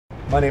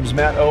My name's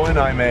Matt Owen.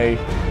 I'm a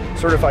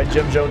certified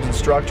Jim Jones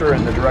instructor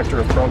and the director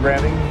of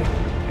programming,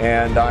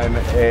 and I'm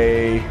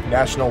a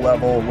national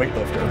level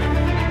weightlifter.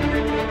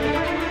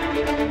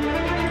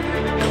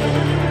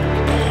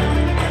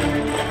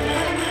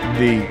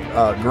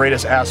 The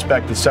greatest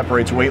aspect that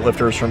separates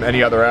weightlifters from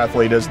any other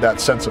athlete is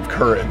that sense of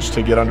courage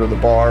to get under the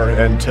bar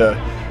and to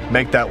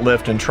make that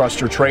lift and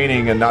trust your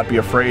training and not be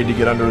afraid to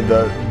get under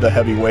the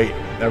heavy weight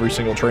every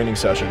single training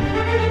session.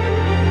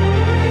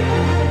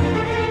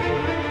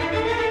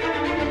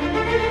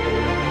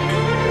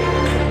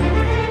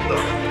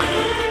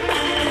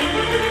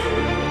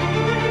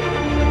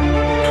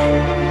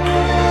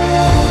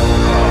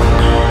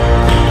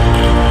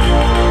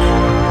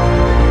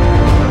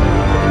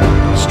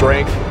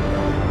 Strength,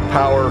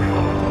 power,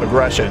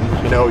 aggression.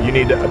 You know, you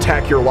need to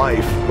attack your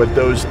life with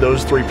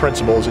those three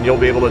principles, and you'll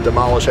be able to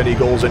demolish any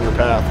goals in your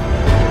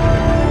path.